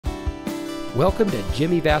Welcome to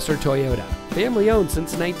Jimmy Vasser Toyota, family owned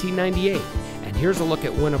since 1998. And here's a look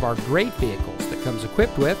at one of our great vehicles that comes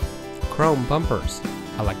equipped with chrome bumpers,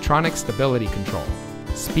 electronic stability control,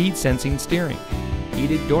 speed sensing steering,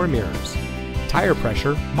 heated door mirrors, tire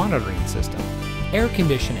pressure monitoring system, air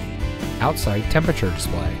conditioning, outside temperature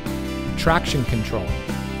display, traction control,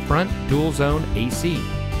 front dual zone AC,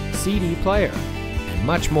 CD player, and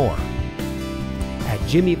much more. At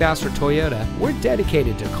Jimmy Vasser Toyota, we're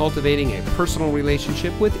dedicated to cultivating a personal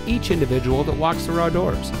relationship with each individual that walks through our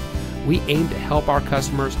doors. We aim to help our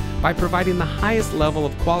customers by providing the highest level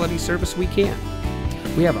of quality service we can.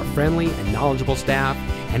 We have a friendly and knowledgeable staff,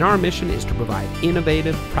 and our mission is to provide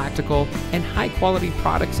innovative, practical, and high-quality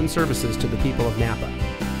products and services to the people of Napa.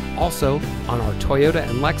 Also, on our Toyota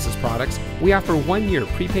and Lexus products, we offer 1-year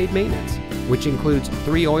prepaid maintenance, which includes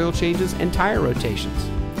 3 oil changes and tire rotations.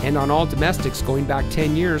 And on all domestics going back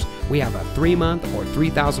 10 years, we have a 3-month or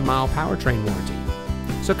 3,000-mile powertrain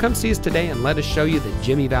warranty. So come see us today and let us show you the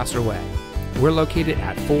Jimmy Vasser way. We're located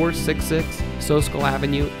at 466 Soscol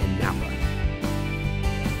Avenue in Napa.